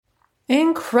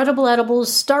Incredible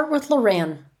edibles start with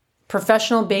Loran.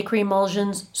 Professional bakery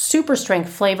emulsions, super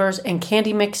strength flavors, and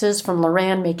candy mixes from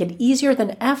Loran make it easier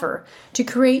than ever to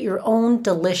create your own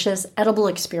delicious edible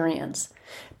experience.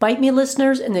 Bite Me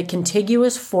listeners in the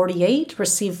contiguous 48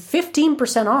 receive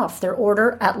 15% off their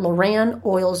order at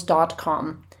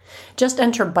LoranOils.com. Just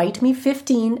enter Bite Me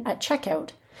 15 at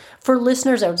checkout. For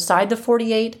listeners outside the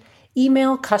 48,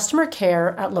 email customer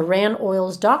care at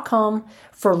LoranOils.com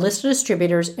for list of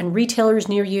distributors and retailers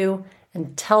near you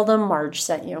and tell them Marge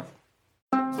sent you.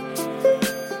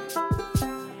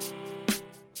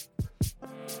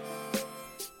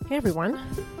 Hey everyone,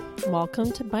 welcome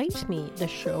to Bite Me, the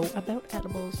show about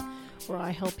edibles where I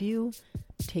help you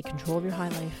take control of your high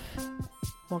life.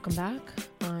 Welcome back.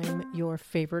 I'm your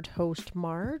favorite host,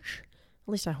 Marge.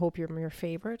 At least I hope you're your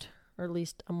favorite, or at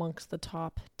least amongst the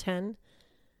top 10,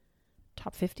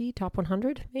 top 50, top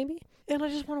 100 maybe. And I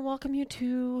just want to welcome you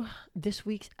to this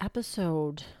week's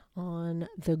episode on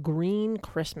the Green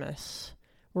Christmas.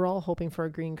 We're all hoping for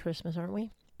a green Christmas, aren't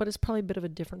we? But it's probably a bit of a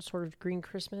different sort of green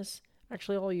Christmas.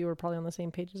 Actually, all of you are probably on the same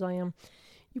page as I am.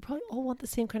 You probably all want the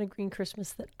same kind of green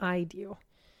Christmas that I do,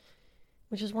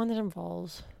 which is one that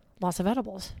involves lots of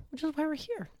edibles, which is why we're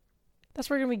here. That's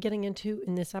what we're going to be getting into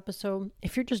in this episode.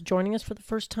 If you're just joining us for the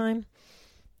first time,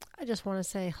 I just want to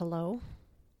say hello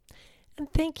and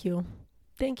thank you.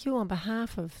 Thank you on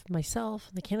behalf of myself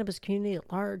and the cannabis community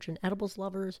at large and edible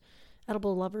lovers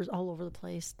all over the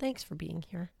place. Thanks for being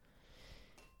here.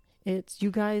 It's you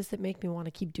guys that make me want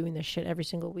to keep doing this shit every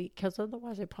single week, because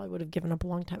otherwise I probably would have given up a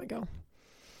long time ago.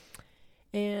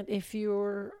 And if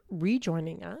you're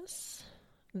rejoining us,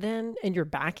 and you're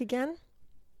back again,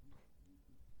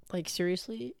 like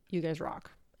seriously, you guys rock.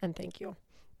 And thank you.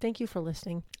 Thank you for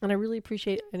listening. And I really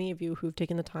appreciate any of you who've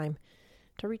taken the time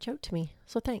to reach out to me.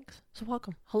 So thanks. So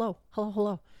welcome. Hello.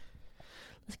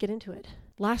 Let's get into it.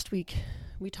 Last week,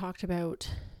 we talked about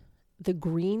the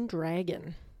Green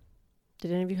Dragon.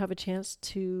 Did any of you have a chance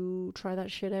to try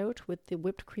that shit out with the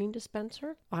whipped cream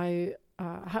dispenser? I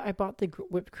bought the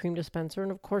whipped cream dispenser,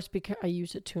 and of course, because I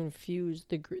used it to infuse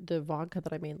the vodka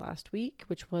that I made last week,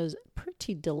 which was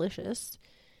pretty delicious.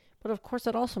 But of course,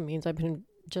 that also means I've been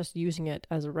just using it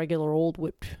as a regular old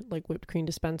whipped cream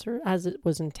dispenser, as it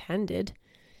was intended.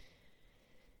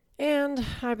 And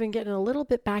I've been getting a little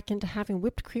bit back into having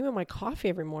whipped cream in my coffee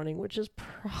every morning, which is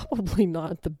probably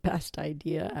not the best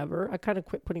idea ever. I kind of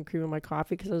quit putting cream in my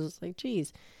coffee because I was just like,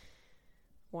 geez,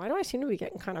 why do I seem to be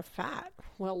getting kind of fat?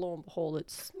 Well, lo and behold,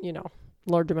 it's,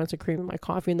 large amounts of cream in my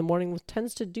coffee in the morning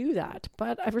tends to do that.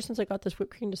 But ever since I got this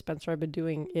whipped cream dispenser, I've been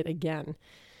doing it again.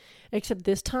 Except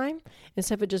this time,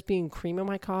 instead of it just being cream in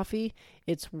my coffee,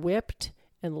 it's whipped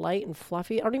and light and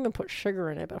fluffy. I don't even put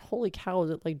sugar in it, but holy cow, is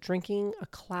it like drinking a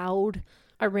cloud?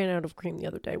 I ran out of cream the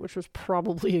other day, which was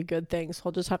probably a good thing. So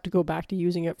I'll just have to go back to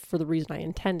using it for the reason I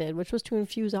intended, which was to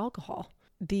infuse alcohol.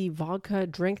 The vodka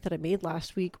drink that I made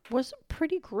last week was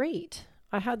pretty great.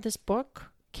 I had this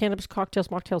book, Cannabis Cocktails,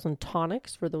 Mocktails, and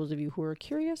Tonics, for those of you who are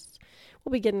curious.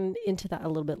 We'll be getting into that a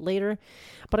little bit later.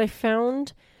 But I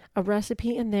found a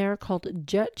recipe in there called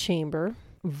Jet Chamber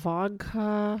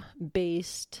vodka-based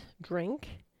drink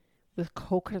with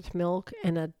coconut milk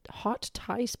and a hot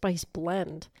Thai spice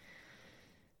blend.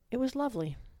 It was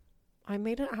lovely. I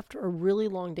made it after a really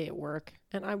long day at work,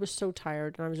 and I was so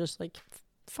tired, and I was just like,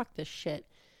 fuck this shit.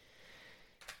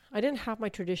 I didn't have my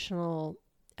traditional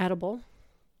edible,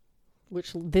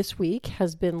 which this week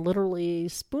has been literally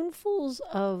spoonfuls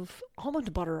of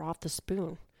almond butter off the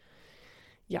spoon.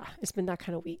 Yeah, it's been that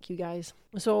kind of week, you guys.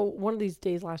 So one of these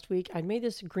days last week, I made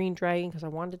this Green Dragon because I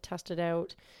wanted to test it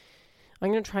out.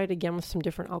 I'm going to try it again with some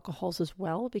different alcohols as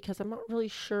well, because I'm not really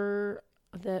sure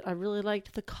that I really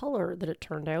liked the color that it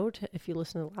turned out. If you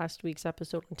listen to last week's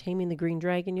episode on Taming the Green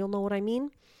Dragon, you'll know what I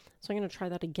mean. So I'm going to try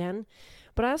that again.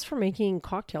 But as for making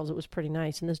cocktails, it was pretty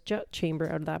nice. And this Jet Chamber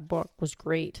out of that book was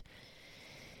great.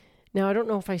 Now, I don't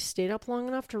know if I stayed up long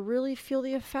enough to really feel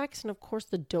the effects. And of course,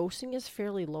 the dosing is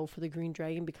fairly low for the Green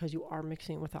Dragon because you are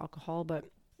mixing it with alcohol. But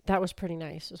that was pretty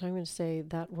nice. So I'm going to say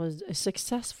that was a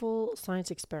successful science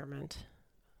experiment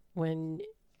when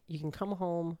you can come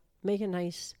home, make a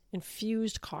nice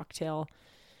infused cocktail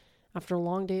after a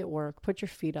long day at work, put your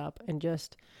feet up, and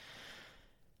just...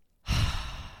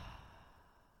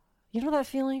 You know that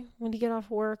feeling when you get off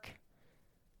work?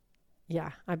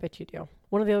 Yeah, I bet you do.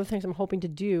 One of the other things I'm hoping to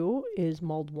do is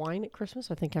mulled wine at Christmas.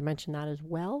 I think I mentioned that as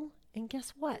well. And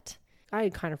guess what? I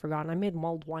had kind of forgotten. I made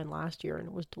mulled wine last year and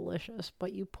it was delicious.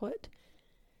 But you put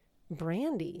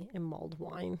brandy in mulled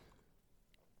wine,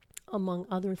 among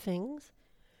other things.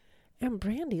 And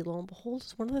brandy, lo and behold,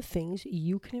 is one of the things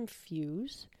you can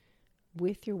infuse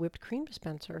with your whipped cream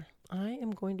dispenser. I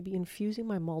am going to be infusing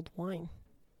my mulled wine.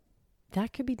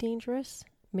 That could be dangerous,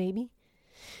 maybe.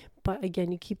 But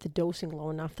again, you keep the dosing low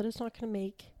enough that it's not going to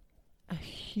make a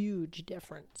huge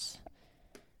difference.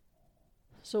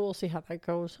 So we'll see how that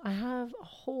goes. I have a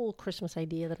whole Christmas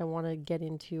idea that I want to get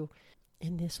into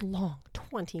in this long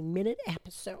 20-minute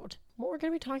episode. What we're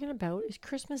going to be talking about is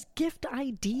Christmas gift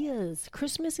ideas.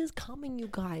 Christmas is coming, you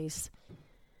guys.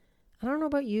 I don't know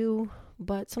about you,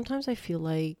 but sometimes I feel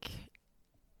like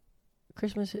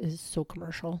Christmas is so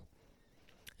commercial.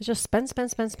 It's just spend.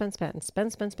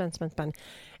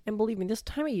 And believe me, this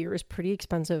time of year is pretty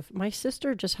expensive. My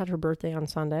sister just had her birthday on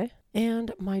Sunday,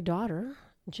 and my daughter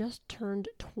just turned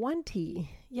 20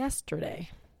 yesterday.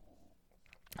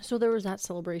 So there was that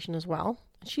celebration as well.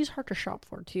 She's hard to shop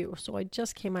for too. So I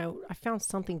just came out. I found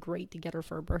something great to get her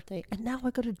for her birthday. And now I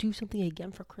got to do something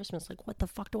again for Christmas. Like, what the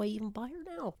fuck do I even buy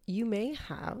her now? You may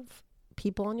have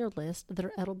people on your list that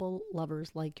are edible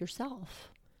lovers like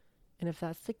yourself. And if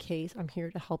that's the case, I'm here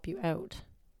to help you out.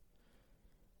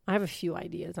 I have a few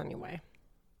ideas anyway.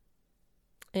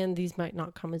 And these might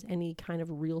not come as any kind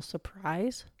of real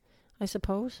surprise, I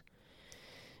suppose.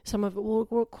 Some of it will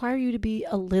require you to be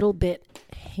a little bit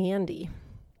handy.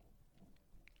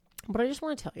 But I just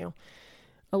want to tell you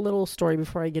a little story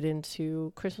before I get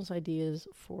into Christmas ideas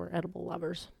for edible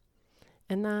lovers.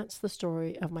 And that's the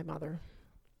story of my mother.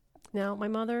 Now, my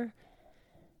mother,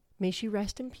 may she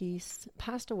rest in peace,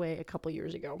 passed away a couple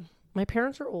years ago. My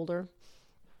parents are older.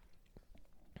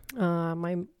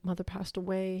 My mother passed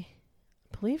away,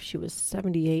 I believe she was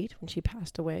 78 when she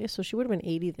passed away. So she would have been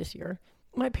 80 this year.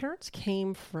 My parents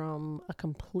came from a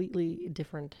completely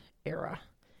different era.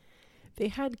 They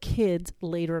had kids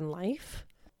later in life.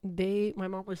 My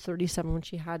mom was 37 when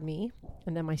she had me,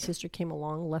 and then my sister came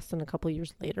along less than a couple of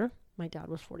years later. My dad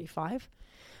was 45.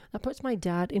 That puts my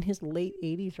dad in his late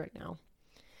 80s right now.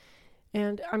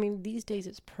 And I mean, these days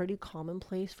it's pretty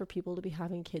commonplace for people to be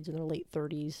having kids in their late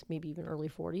 30s, maybe even early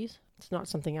 40s. It's not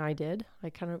something I did. I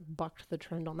kind of bucked the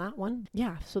trend on that one.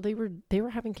 Yeah, so they were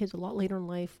having kids a lot later in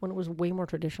life when it was way more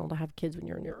traditional to have kids when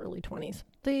you're in your early 20s.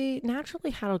 They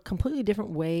naturally had a completely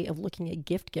different way of looking at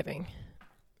gift giving.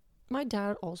 My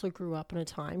dad also grew up in a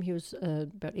time, he was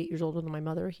about 8 years older than my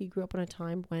mother. He grew up in a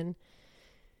time when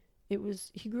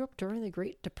he grew up during the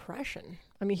Great Depression.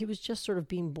 I mean, he was just sort of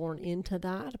being born into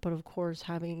that, but of course,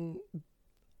 having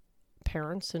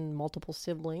parents and multiple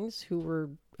siblings who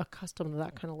were accustomed to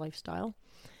that kind of lifestyle,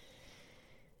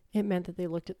 it meant that they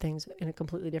looked at things in a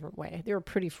completely different way. They were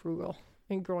pretty frugal.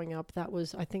 And growing up,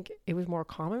 I think it was more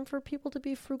common for people to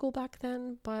be frugal back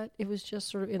then, but it was just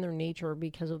sort of in their nature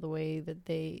because of the way that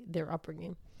their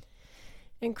upbringing.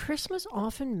 And Christmas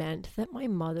often meant that my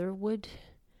mother would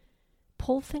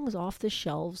pull things off the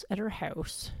shelves at her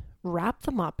house, wrap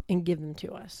them up, and give them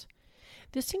to us.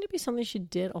 This seemed to be something she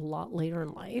did a lot later in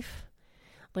life.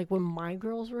 Like when my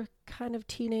girls were kind of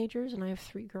teenagers, and I have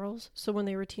 3 girls. So when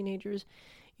they were teenagers,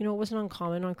 it wasn't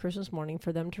uncommon on Christmas morning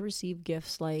for them to receive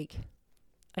gifts like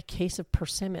a case of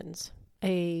persimmons,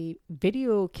 a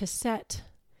video cassette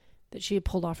that she had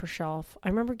pulled off her shelf. I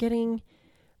remember getting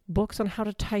books on how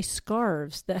to tie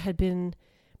scarves that had been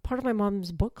part of my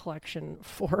mom's book collection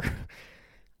for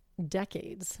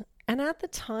decades. And at the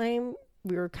time,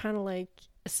 we were kind of like,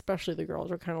 especially the girls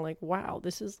were kind of like, wow,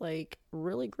 this is like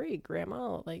really great,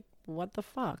 Grandma. Like, what the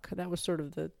fuck? That was sort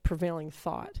of the prevailing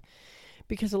thought.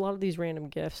 Because a lot of these random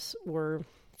gifts were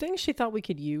things she thought we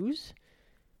could use,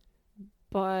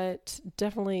 but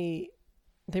definitely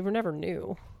they were never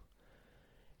new.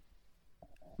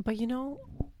 But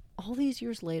all these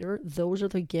years later, those are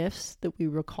the gifts that we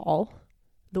recall.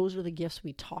 Those are the gifts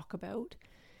we talk about,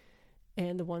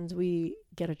 and the ones we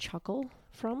get a chuckle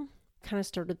from. Kind of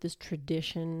started this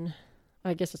tradition.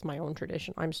 I guess it's my own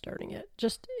tradition. I'm starting it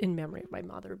just in memory of my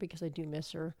mother because I do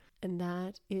miss her. And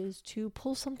that is to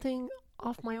pull something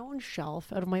off my own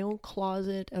shelf, out of my own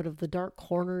closet, out of the dark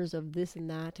corners of this and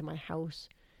that in my house.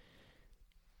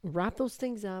 Wrap those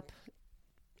things up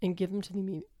and give them to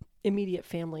the immediate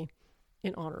family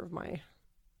in honor of my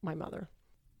mother.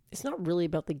 It's not really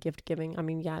about the gift giving. I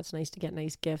mean, yeah, it's nice to get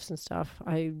nice gifts and stuff.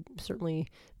 I'm certainly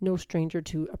no stranger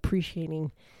to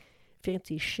appreciating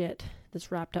fancy shit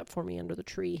that's wrapped up for me under the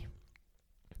tree.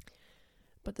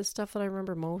 But the stuff that I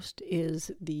remember most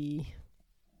is the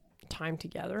time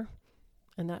together.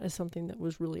 And that is something that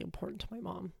was really important to my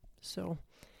mom. So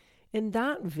in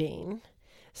that vein,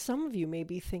 some of you may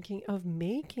be thinking of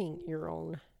making your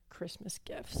own Christmas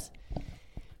gifts.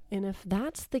 And if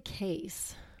that's the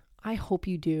case, I hope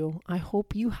you do. I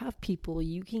hope you have people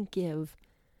you can give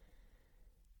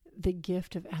the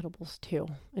gift of edibles to.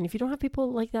 And if you don't have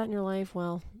people like that in your life,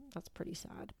 well, That's pretty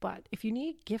sad. But if you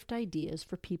need gift ideas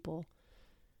for people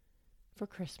for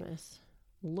Christmas,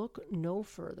 look no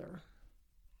further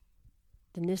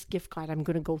than this gift guide I'm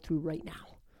going to go through right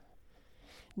now.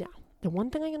 Now, the one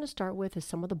thing I'm going to start with is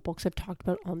some of the books I've talked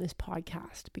about on this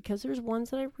podcast, because there's ones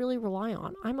that I really rely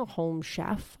on. I'm a home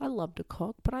chef. I love to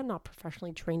cook, but I'm not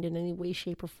professionally trained in any way,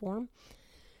 shape, or form.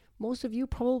 Most of you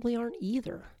probably aren't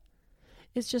either.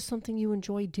 It's just something you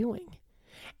enjoy doing.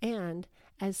 And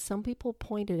as some people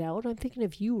pointed out, I'm thinking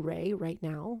of you, Ray, right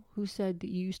now, who said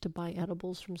that you used to buy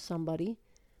edibles from somebody,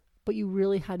 but you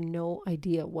really had no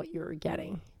idea what you were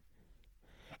getting.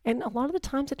 And a lot of the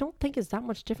times I don't think it's that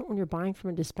much different when you're buying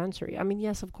from a dispensary. I mean,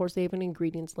 yes, of course, they have an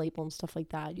ingredients label and stuff like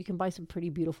that. You can buy some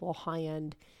pretty beautiful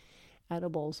high-end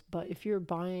edibles. But if you're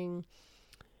buying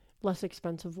less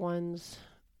expensive ones,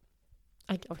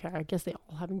 I guess they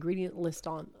all have ingredient lists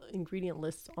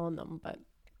on them, but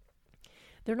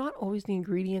they're not always the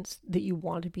ingredients that you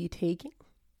want to be taking.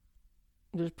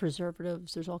 There's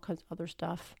preservatives. There's all kinds of other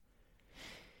stuff.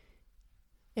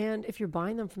 And if you're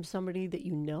buying them from somebody that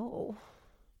you know,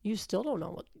 you still don't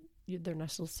know what they're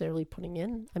necessarily putting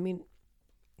in. I mean,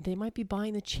 they might be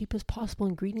buying the cheapest possible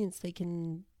ingredients they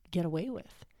can get away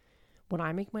with. When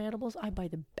I make my edibles, I buy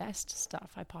the best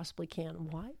stuff I possibly can.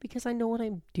 Why? Because I know what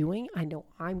I'm doing. I know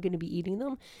I'm going to be eating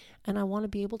them, and I want to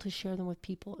be able to share them with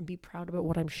people and be proud about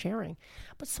what I'm sharing.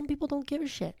 But some people don't give a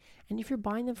shit. And if you're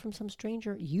buying them from some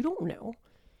stranger, you don't know.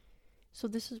 So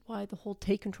this is why the whole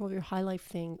take control of your high life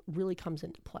thing really comes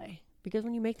into play. Because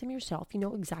when you make them yourself, you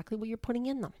know exactly what you're putting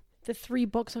in them. The 3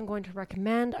 books I'm going to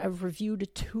recommend, I've reviewed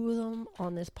 2 of them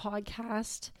on this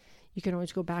podcast. You can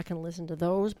always go back and listen to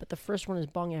those. But the first one is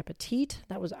Bon Appetit.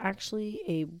 That was actually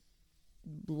a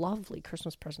lovely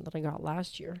Christmas present that I got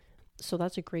last year. So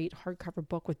that's a great hardcover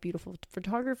book with beautiful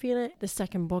photography in it. The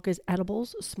second book is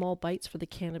Edibles, Small Bites for the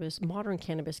Modern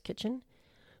Cannabis Kitchen.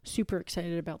 Super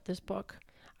excited about this book.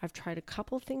 I've tried a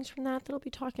couple things from that I'll be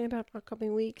talking about in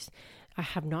upcoming weeks. I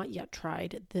have not yet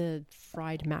tried the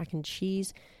fried mac and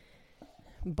cheese,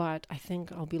 but I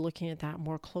think I'll be looking at that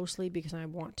more closely because I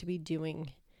want to be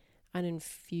doing an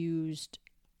infused...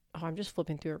 Oh, I'm just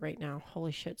flipping through it right now.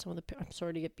 Holy shit, I'm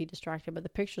sorry to be distracted, but the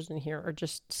pictures in here are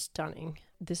just stunning.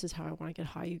 This is how I want to get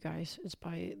high, you guys. It's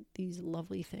by these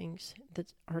lovely things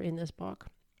that are in this book.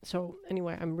 So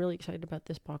anyway, I'm really excited about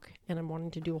this book, and I'm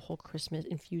wanting to do a whole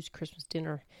infused Christmas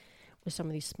dinner with some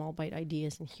of these small bite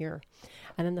ideas in here.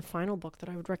 And then the final book that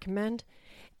I would recommend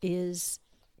is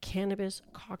Cannabis,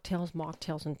 Cocktails,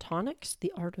 Mocktails, and Tonics,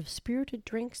 The Art of Spirited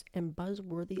Drinks and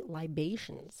Buzzworthy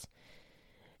Libations.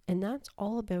 And that's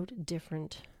all about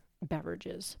different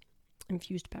beverages,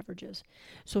 infused beverages.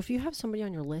 So if you have somebody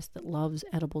on your list that loves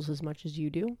edibles as much as you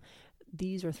do,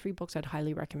 these are 3 books I'd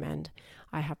highly recommend.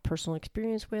 I have personal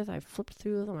experience with. I've flipped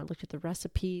through them. I looked at the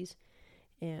recipes,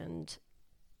 and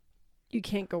you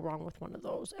can't go wrong with one of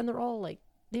those. And they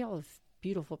all have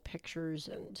beautiful pictures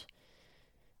and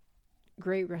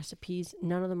great recipes.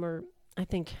 None of them are, I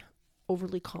think,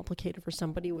 overly complicated for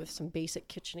somebody with some basic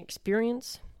kitchen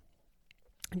experience.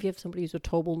 If you have somebody who's a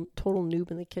total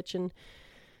noob in the kitchen,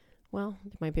 well,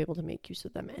 they might be able to make use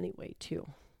of them anyway, too.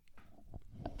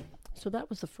 So that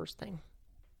was the first thing.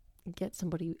 Get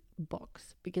somebody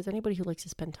books, because anybody who likes to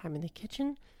spend time in the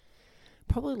kitchen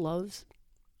probably loves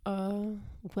a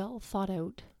well thought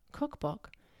out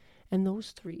cookbook. And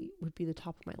those 3 would be the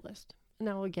top of my list.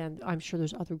 Now, again, I'm sure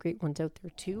there's other great ones out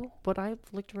there too, but I've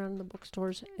looked around in the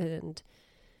bookstores and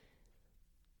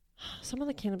some of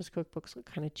the cannabis cookbooks look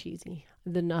kind of cheesy.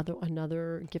 Then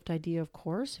another gift idea, of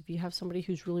course, if you have somebody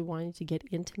who's really wanting to get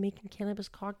into making cannabis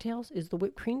cocktails, is the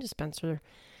whipped cream dispenser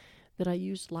that I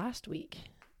used last week.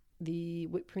 The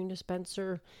whipped cream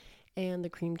dispenser and the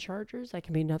cream chargers. That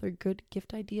can be another good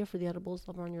gift idea for the edibles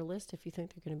lover on your list if you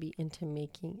think they're going to be into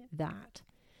making that.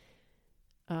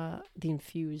 The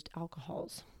infused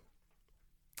alcohols.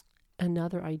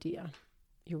 Another idea.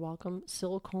 You're welcome.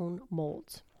 Silicone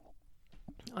molds.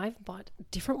 I've bought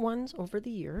different ones over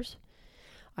the years.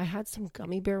 I had some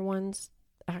gummy bear ones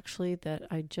actually that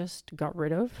I just got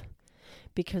rid of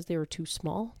because they were too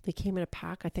small. They came in a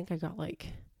pack. I think I got like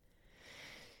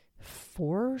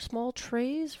 4 small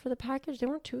trays for the package. They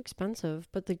weren't too expensive,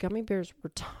 but the gummy bears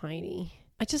were tiny.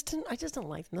 I just didn't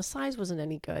like them. The size wasn't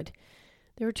any good.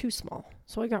 They were too small,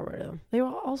 so I got rid of them. They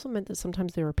also meant that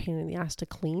sometimes they were a pain in the ass to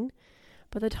clean.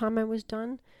 By the time I was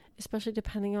done, especially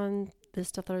depending on the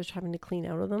stuff that I was having to clean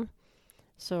out of them.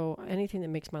 So anything that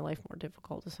makes my life more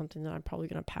difficult is something that I'm probably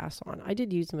going to pass on. I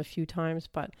did use them a few times,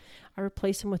 but I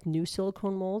replaced them with new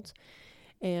silicone molds.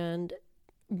 And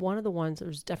one of the ones that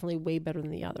was definitely way better than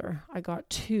the other. I got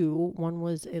 2. One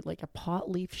was like a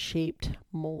pot leaf shaped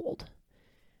mold.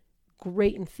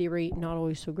 great in theory, not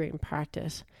always so great in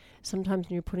practice. Sometimes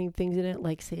when you're putting things in it,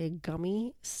 like say a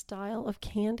gummy style of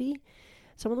candy,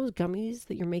 some of those gummies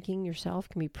that you're making yourself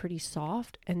can be pretty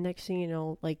soft. And next thing you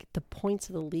know, like the points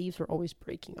of the leaves are always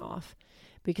breaking off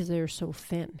because they're so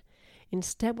thin.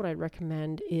 Instead, what I'd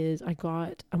recommend is I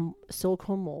got a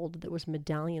silicone mold that was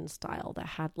medallion style that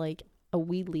had like a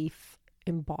weed leaf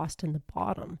embossed in the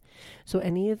bottom. So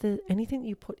anything that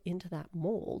you put into that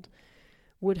mold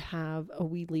would have a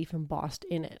weed leaf embossed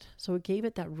in it. So it gave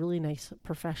it that really nice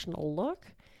professional look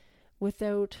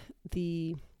without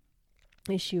the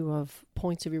issue of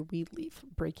points of your weed leaf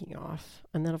breaking off.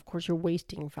 And then of course you're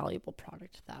wasting valuable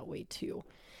product that way too.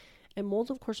 And molds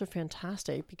of course are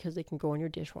fantastic because they can go in your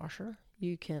dishwasher.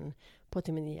 You can put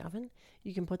them in the oven.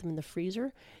 You can put them in the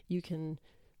freezer. You can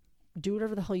do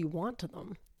whatever the hell you want to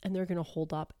them and they're going to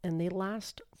hold up and they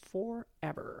last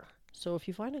forever. So if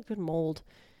you find a good mold,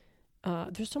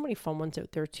 there's so many fun ones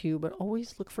out there too, but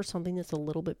always look for something that's a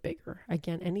little bit bigger.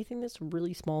 Again, anything that's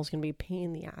really small is going to be a pain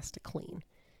in the ass to clean.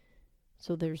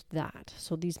 So there's that.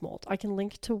 So these molds, I can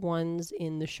link to ones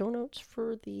in the show notes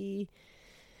for the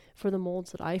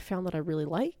molds that I found that I really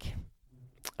like.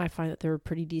 I find that they're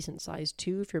pretty decent size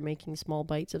too. If you're making small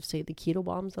bites of say the keto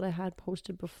bombs that I had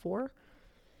posted before,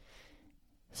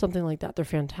 something like that, they're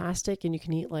fantastic. And you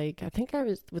can eat like, I think I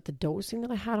was with the dosing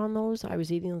that I had on those, I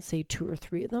was eating, let's say 2 or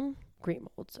 3 of them. Great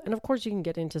molds. And of course you can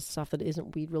get into stuff that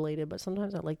isn't weed related, but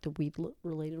sometimes I like the weed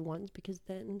related ones because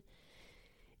then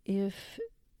if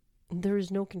there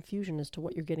is no confusion as to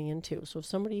what you're getting into. So if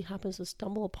somebody happens to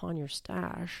stumble upon your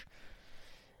stash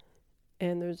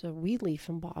and there's a weed leaf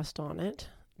embossed on it,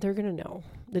 they're going to know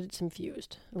that it's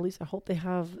infused. At least I hope they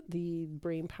have the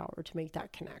brain power to make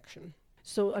that connection.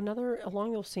 So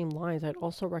along those same lines, I'd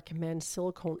also recommend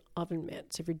silicone oven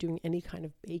mitts if you're doing any kind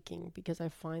of baking, because I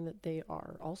find that they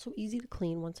are also easy to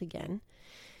clean once again.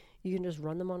 You can just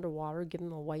run them underwater, give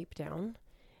them a wipe down,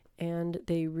 and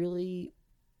they really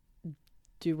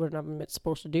do what an oven mitt's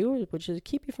supposed to do, which is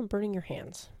keep you from burning your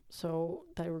hands. So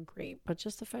they were great, but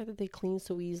just the fact that they clean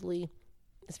so easily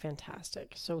is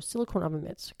fantastic. So silicone oven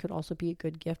mitts could also be a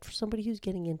good gift for somebody who's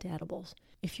getting into edibles.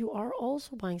 If you are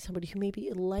also buying somebody who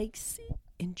maybe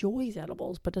enjoys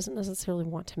edibles, but doesn't necessarily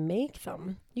want to make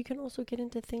them, you can also get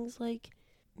into things like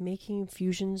making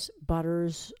infusions,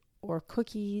 butters, or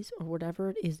cookies, or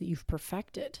whatever it is that you've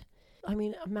perfected. I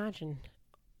mean, imagine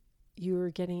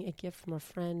you're getting a gift from a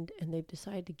friend and they've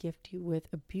decided to gift you with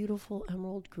a beautiful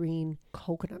emerald green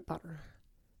coconut butter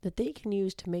that they can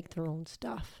use to make their own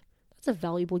stuff. That's a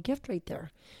valuable gift right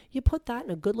there. You put that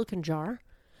in a good looking jar,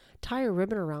 tie a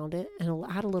ribbon around it, and it'll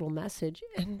add a little message,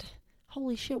 and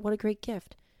holy shit, what a great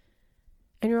gift.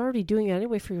 And you're already doing it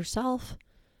anyway for yourself.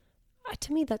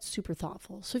 To me, that's super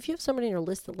thoughtful. So if you have somebody on your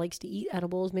list that likes to eat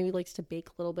edibles, maybe likes to bake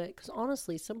a little bit, because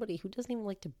honestly, somebody who doesn't even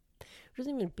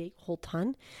bake a whole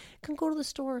ton can go to the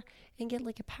store and get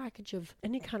like a package of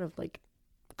any kind of like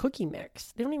cookie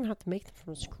mix. They don't even have to make them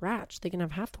from scratch. They can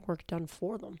have half the work done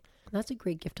for them. And that's a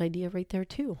great gift idea right there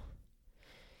too.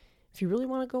 If you really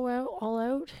want to go all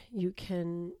out, you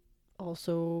can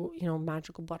also,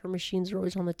 magical butter machines are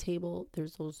always on the table.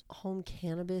 There's those home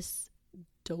cannabis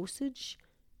dosage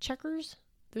checkers.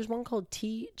 There's one called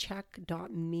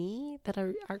tcheck.me that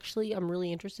I'm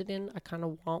really interested in. I kind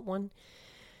of want one.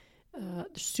 They're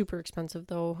super expensive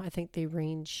though. I think they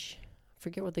range,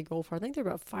 forget what they go for. I think they're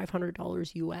about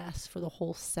 $500 US for the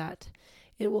whole set.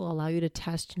 It will allow you to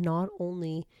test not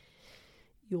only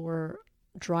your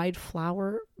dried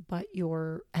flower, but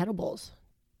your edibles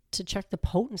to check the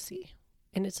potency.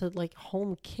 And it's a like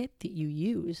home kit that you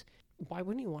use. Why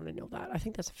wouldn't you want to know that? I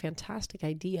think that's a fantastic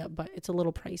idea, but it's a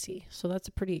little pricey. So that's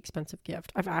a pretty expensive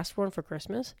gift. I've asked for one for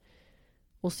Christmas.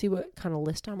 We'll see what kind of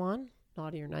list I'm on.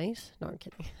 Naughty or nice? No, I'm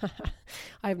kidding.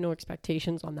 I have no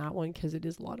expectations on that one because it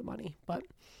is a lot of money. But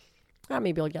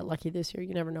maybe I'll get lucky this year.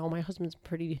 You never know. My husband's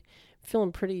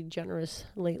feeling pretty generous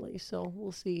lately. So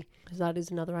we'll see. Because that is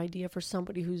another idea for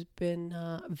somebody who's been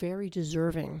very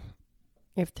deserving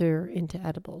if they're into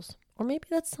edibles. Or maybe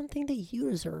that's something that you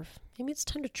deserve. Maybe it's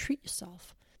time to treat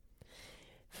yourself.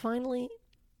 Finally,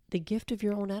 the gift of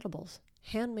your own edibles.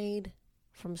 Handmade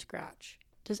from scratch.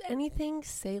 Does anything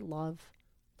say love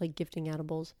like gifting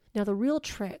edibles? Now, the real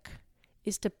trick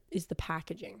is the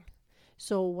packaging.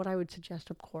 So what I would suggest,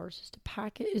 of course,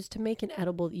 is to make an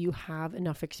edible that you have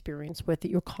enough experience with,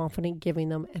 that you're confident giving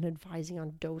them and advising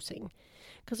on dosing.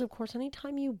 Because, of course,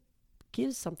 anytime you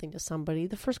give something to somebody,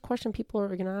 the first question people are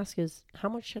going to ask is, how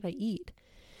much should I eat?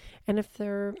 And if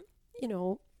they're,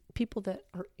 people that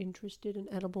are interested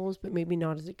in edibles but maybe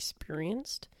not as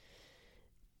experienced,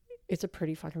 it's a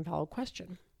pretty fucking valid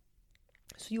question.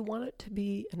 So you want it to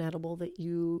be an edible that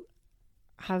you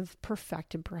have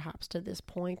perfected perhaps to this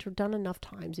point, or done enough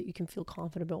times that you can feel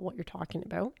confident about what you're talking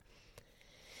about.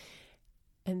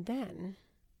 And then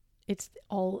it's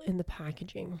all in the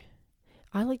packaging.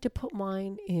 I like to put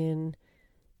mine in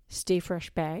Stay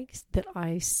Fresh bags that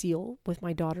I seal with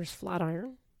my daughter's flat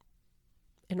iron,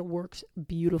 and it works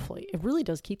beautifully. It really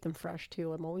does keep them fresh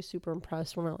too. I'm always super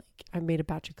impressed when I made a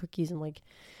batch of cookies, and like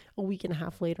a week and a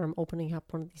half later, I'm opening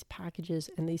up one of these packages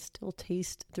and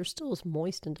they're still as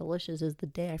moist and delicious as the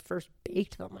day I first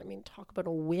baked them. I mean, talk about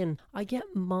a win. I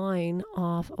get mine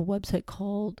off a website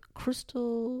called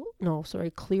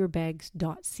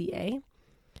clearbags.ca.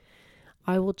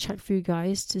 I will check for you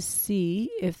guys to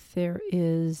see if there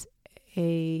is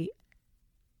a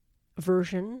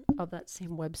version of that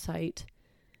same website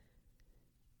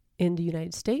in the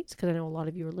United States, because I know a lot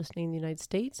of you are listening in the United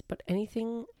States, but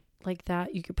anything like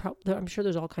that, you could probably, I'm sure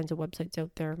there's all kinds of websites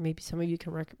out there. Maybe some of you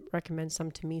can recommend some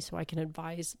to me so I can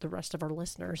advise the rest of our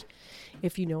listeners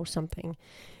if you know something.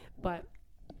 But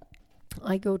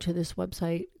I go to this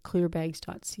website,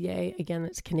 clearbags.ca. Again,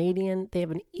 it's Canadian. They have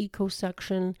an eco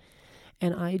section,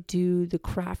 and I do the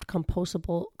craft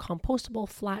compostable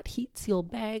flat heat seal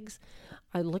bags.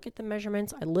 I look at the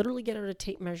measurements. I literally get out a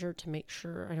tape measure to make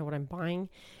sure I know what I'm buying.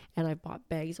 And I've bought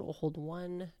bags that will hold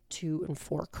 1, 2, and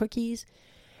 4 cookies.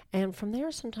 And from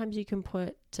there, sometimes you can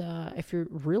put, if you're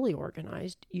really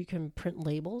organized, you can print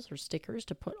labels or stickers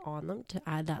to put on them to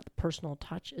add that personal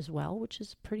touch as well, which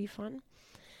is pretty fun.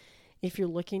 If you're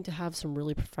looking to have some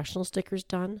really professional stickers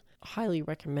done, I highly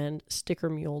recommend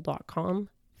stickermule.com.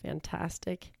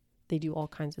 Fantastic. They do all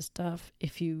kinds of stuff.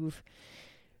 If you've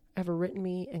ever written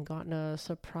me and gotten a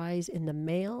surprise in the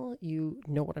mail, you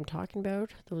know what I'm talking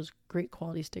about. Those great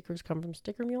quality stickers come from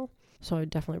Sticker Mule. So I would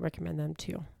definitely recommend them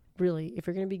too. Really, if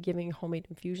you're going to be giving homemade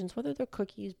infusions, whether they're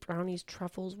cookies, brownies,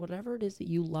 truffles, whatever it is that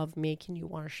you love making, you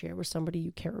want to share with somebody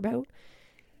you care about,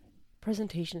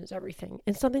 presentation is everything.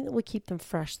 And something that will keep them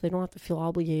fresh. So they don't have to feel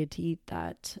obligated to eat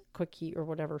that cookie or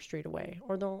whatever straight away.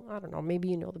 Or they'll, I don't know, maybe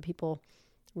you know the people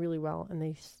really well and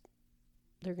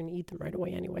they're going to eat them right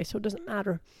away anyway. So it doesn't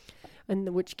matter.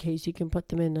 In which case you can put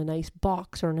them in a nice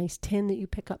box or a nice tin that you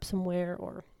pick up somewhere,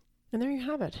 and there you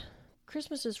have it.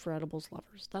 Christmas is for edibles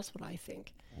lovers. That's what I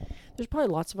think. There's probably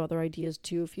lots of other ideas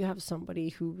too. If you have somebody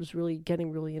who's really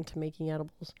getting really into making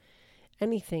edibles,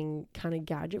 anything kind of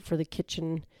gadget for the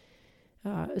kitchen,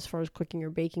 as far as cooking or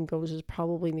baking goes, is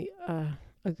probably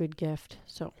a good gift.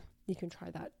 So you can try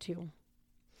that too.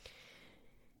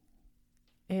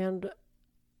 And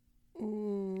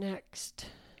next,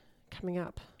 coming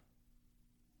up.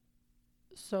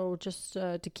 So just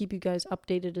to keep you guys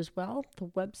updated as well, the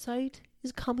website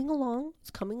is coming along.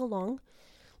 It's coming along.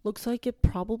 Looks like it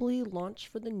probably launched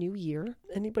for the new year.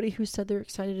 Anybody who said they're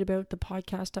excited about the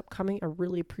podcast upcoming, I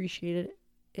really appreciate it.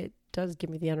 It does give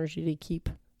me the energy to keep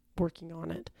working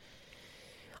on it.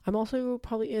 I'm also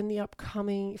probably in the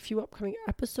few upcoming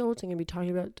episodes, I'm going to be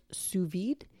talking about sous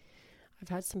vide. I've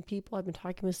been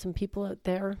talking with some people out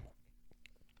there,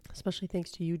 especially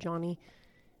thanks to you, Johnny,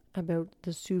 about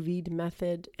the sous vide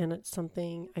method, and it's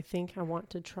something I think I want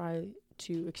to try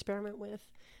to experiment with.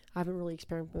 I haven't really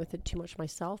experimented with it too much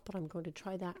myself, but I'm going to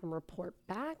try that and report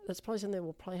back. That's probably something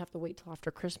we'll probably have to wait till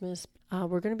after Christmas.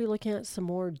 We're going to be looking at some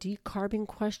more decarbing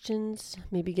questions,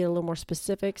 maybe get a little more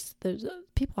specifics.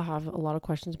 People have a lot of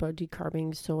questions about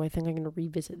decarbing, so I think I'm going to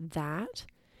revisit that.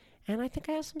 And I think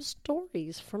I have some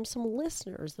stories from some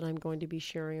listeners that I'm going to be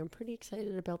sharing. I'm pretty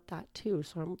excited about that too.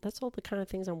 So that's all the kind of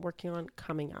things I'm working on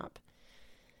coming up.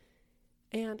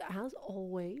 And as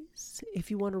always,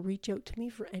 if you want to reach out to me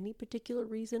for any particular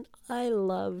reason, I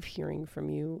love hearing from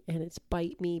you. And it's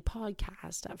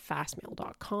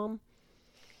bitemepodcast@fastmail.com.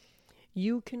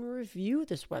 You can review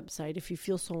this website if you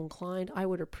feel so inclined. I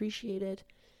would appreciate it.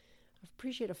 I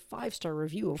appreciate a 5-star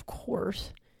review, of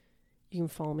course. You can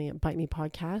follow me at Bite Me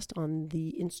Podcast on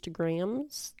the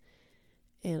Instagrams.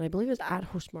 And I believe it's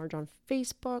 @HostMarge on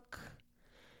Facebook.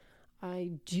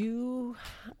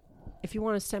 If you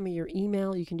want to send me your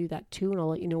email, you can do that too. And I'll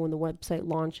let you know when the website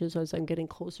launches. As I'm getting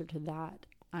closer to that,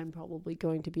 I'm probably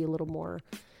going to be a little more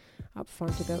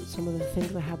upfront about some of the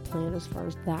things I have planned as far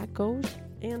as that goes.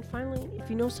 And finally, if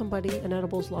you know somebody, an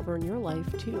edibles lover in your life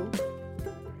too,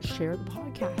 share the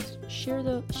podcast. Share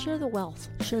the wealth.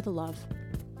 Share the love.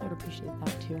 I would appreciate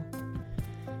that too.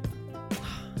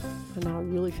 And now I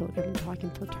really feel like I've been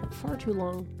talking for far too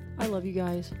long. I love you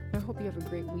guys. I hope you have a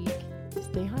great week.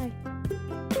 Stay high.